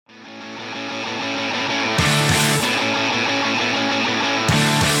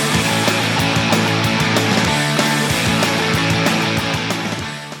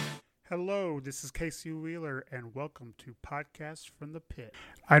this is Casey Wheeler, and welcome to Podcast from the Pit.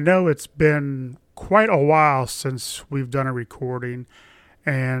 I know it's been quite a while since we've done a recording,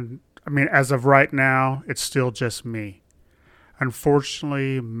 and as of right now, it's still just me.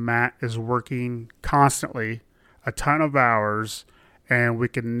 Unfortunately, Matt is working constantly, a ton of hours, and we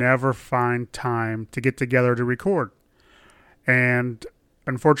can never find time to get together to record. And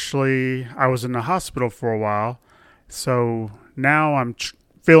unfortunately, I was in the hospital for a while, so now I'm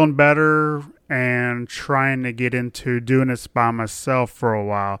feeling better and trying to get into doing this by myself for a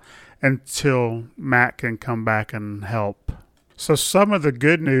while until Matt can come back and help. So some of the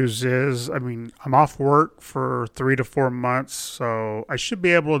good news is, I'm off work for 3 to 4 months, so I should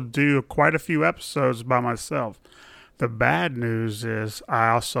be able to do quite a few episodes by myself. The bad news is I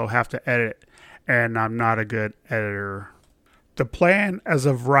also have to edit, and I'm not a good editor. The plan as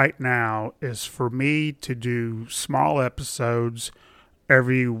of right now is for me to do small episodes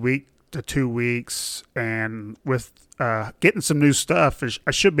every week to 2 weeks, and with getting some new stuff,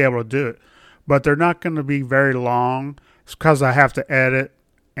 I should be able to do it. But they're not going to be very long. It's because I have to edit,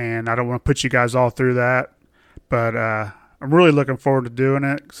 and I don't want to put you guys all through that. But I'm really looking forward to doing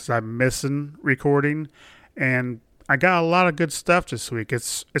it because I'm missing recording, and I got a lot of good stuff this week.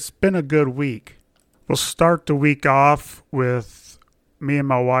 It's been a good week. We'll start the week off with me and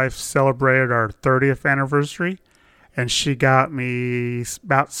my wife celebrated our 30th anniversary. And she got me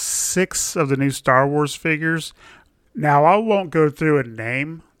about 6 of the new Star Wars figures. Now, I won't go through and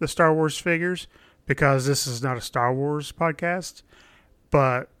name the Star Wars figures because this is not a Star Wars podcast.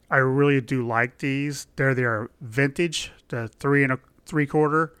 But I really do like these. They're vintage, the 3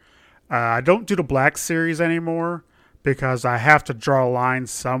 3/4. I don't do the Black Series anymore because I have to draw a line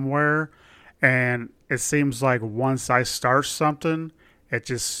somewhere. And it seems like once I start something, it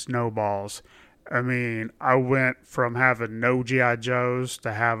just snowballs. I went from having no G.I. Joes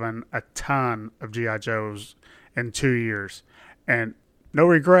to having a ton of G.I. Joes in 2 years. And no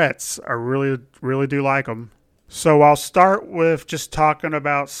regrets. I really, really do like them. So I'll start with just talking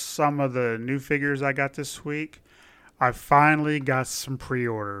about some of the new figures I got this week. I finally got some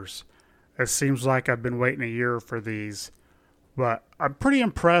pre-orders. It seems like I've been waiting a year for these. But I'm pretty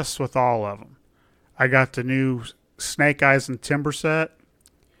impressed with all of them. I got the new Snake Eyes and Timber set.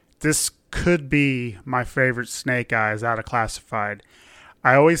 This could be my favorite Snake Eyes out of Classified.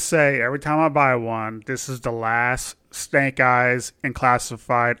 I always say every time I buy one, this is the last Snake Eyes in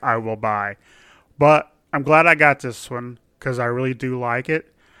Classified I will buy. But I'm glad I got this one because I really do like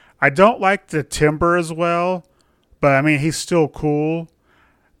it. I don't like the Timber as well, but he's still cool.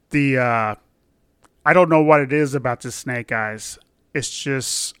 I don't know what it is about the Snake Eyes. It's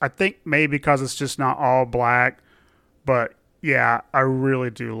just, I think maybe because it's just not all black, but yeah, I really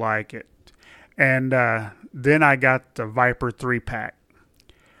do like it. And then I got the Viper 3-pack.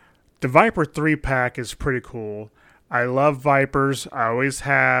 The Viper 3-pack is pretty cool. I love Vipers. I always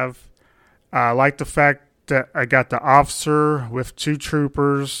have. I like the fact that I got the officer with 2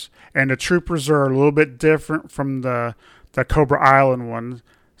 troopers. And the troopers are a little bit different from the Cobra Island one.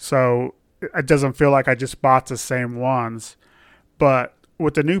 So it doesn't feel like I just bought the same ones. But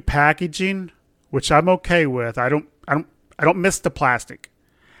with the new packaging, which I'm okay with, I don't miss the plastic.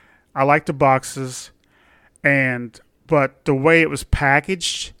 I like the boxes, but the way it was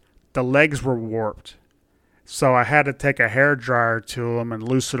packaged, the legs were warped. So I had to take a hairdryer to them and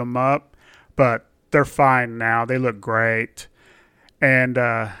loosen them up, but they're fine now. They look great, and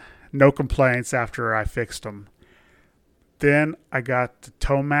no complaints after I fixed them. Then I got the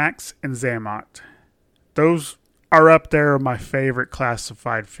Tomax and Xamot. Those are up there with my favorite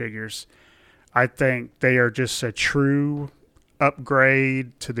Classified figures. I think they are just a true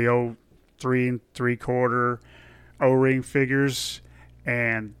upgrade to the old 3 3/4 O-ring figures,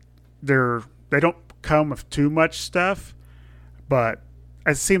 and they don't come with too much stuff, but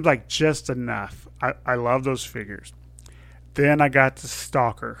it seems like just enough. I love those figures. Then I got the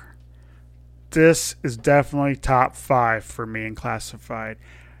Stalker. This is definitely top 5 for me in Classified.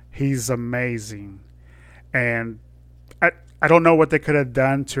 He's amazing, and I don't know what they could have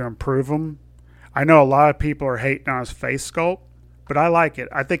done to improve him. I know a lot of people are hating on his face sculpt, but I like it.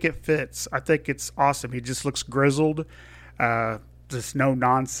 I think it fits. I think it's awesome. He just looks grizzled. Just no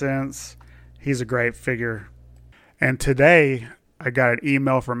nonsense. He's a great figure. And today, I got an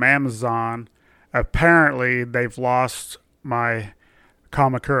email from Amazon. Apparently, they've lost my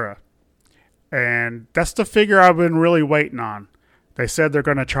Kamakura. And that's the figure I've been really waiting on. They said they're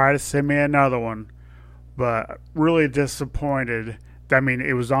going to try to send me another one, but really disappointed.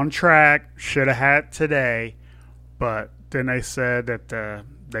 It was on track, should have had it today, but then they said that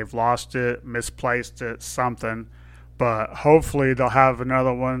they've lost it, misplaced it, something. but hopefully they'll have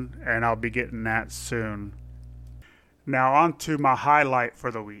another one, and I'll be getting that soon. Now on to my highlight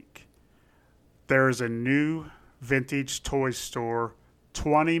for the week. There is a new vintage toy store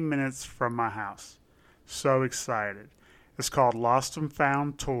 20 minutes from my house. So excited. It's called Lost and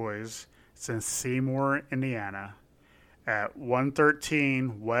Found Toys. It's in Seymour, Indiana, at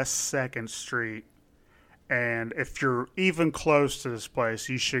 113 West 2nd Street. And if you're even close to this place,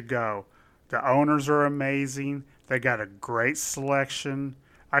 you should go. The owners are amazing. They got a great selection.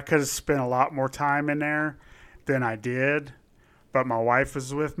 I could have spent a lot more time in there than I did, but my wife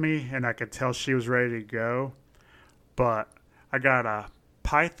was with me, and I could tell she was ready to go. But I got a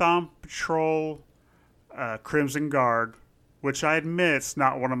Python Patrol Crimson Guard, which I admit it's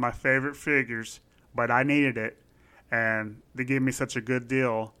not one of my favorite figures, but I needed it, and they gave me such a good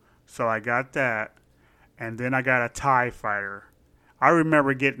deal, so I got that. And then I got a TIE Fighter. I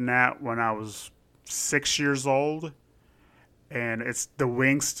remember getting that when I was 6 years old, and the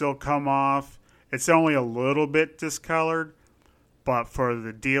wings still come off. It's only a little bit discolored, but for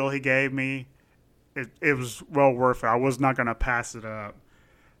the deal he gave me, it was well worth it. I was not going to pass it up.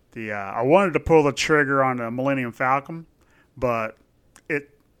 I wanted to pull the trigger on the Millennium Falcon, but it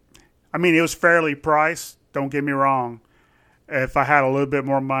was fairly priced. Don't get me wrong. If I had a little bit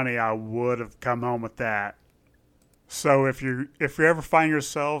more money, I would have come home with that. So if you ever find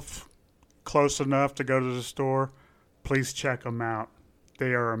yourself close enough to go to the store, please check them out.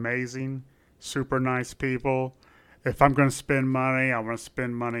 They are amazing, super nice people. If I'm going to spend money, I want to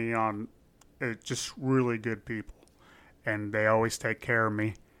spend money on just really good people, and they always take care of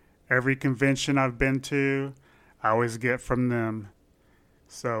me. Every convention I've been to, I always get from them.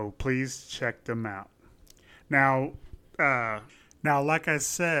 So please check them out. Now, like I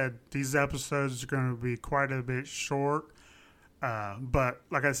said, these episodes are going to be quite a bit short. But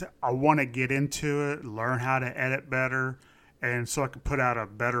like I said, I want to get into it, learn how to edit better, and so I can put out a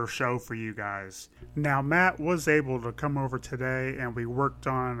better show for you guys. Now, Matt was able to come over today, and we worked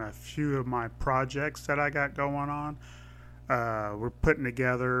on a few of my projects that I got going on. We're putting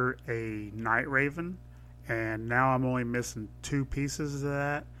together a Night Raven, and now I'm only missing 2 pieces of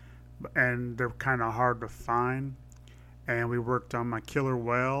that, and they're kind of hard to find. And we worked on my Killer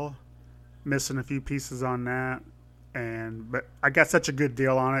Whale, missing a few pieces on that, but I got such a good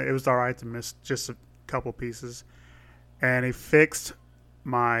deal on it, it was all right to miss just a couple pieces. And he fixed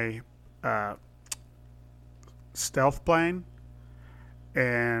my stealth plane,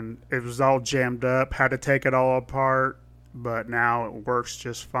 and it was all jammed up, had to take it all apart. But now it works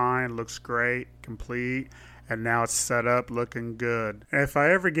just fine, looks great, complete, and now it's set up looking good. And if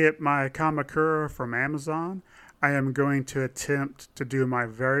I ever get my Kamakura from Amazon, I am going to attempt to do my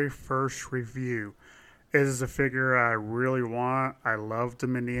very first review. It is a figure I really want. I loved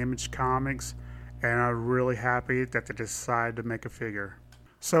them in the Image Comics, and I'm really happy that they decided to make a figure.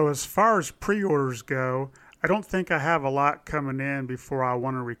 So as far as pre-orders go, I don't think I have a lot coming in before I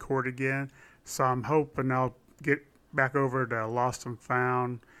want to record again, so I'm hoping I'll get back over to Lost and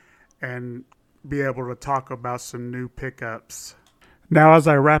Found and be able to talk about some new pickups. Now, as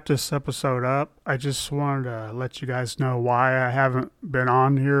I wrap this episode up, I just wanted to let you guys know why I haven't been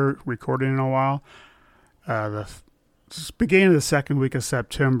on here recording in a while. The beginning of the second week of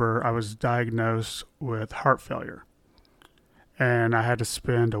September, I was diagnosed with heart failure, and I had to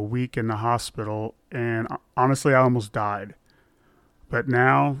spend a week in the hospital, and honestly, I almost died. But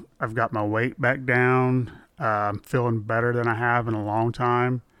now I've got my weight back down. I'm feeling better than I have in a long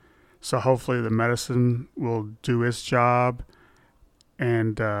time. So hopefully the medicine will do its job,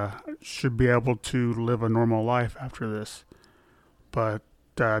 and should be able to live a normal life after this. But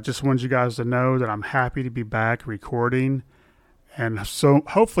just wanted you guys to know that I'm happy to be back recording. And so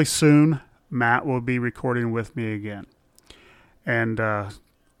hopefully soon Matt will be recording with me again. And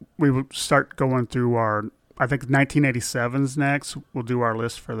we will start going through I think 1987's next. We'll do our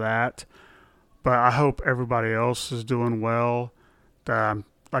list for that. But I hope everybody else is doing well.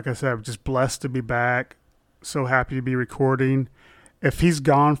 Like I said, I'm just blessed to be back. So happy to be recording. If he's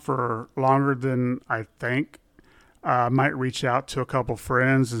gone for longer than I think, I might reach out to a couple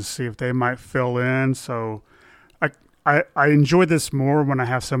friends and see if they might fill in. So I enjoy this more when I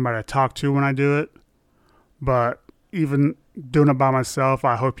have somebody to talk to when I do it. But even doing it by myself,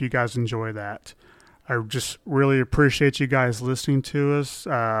 I hope you guys enjoy that. I just really appreciate you guys listening to us.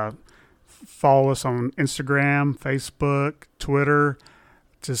 Follow us on Instagram, Facebook, Twitter.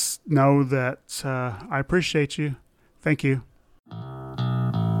 Just know that I appreciate you. Thank you.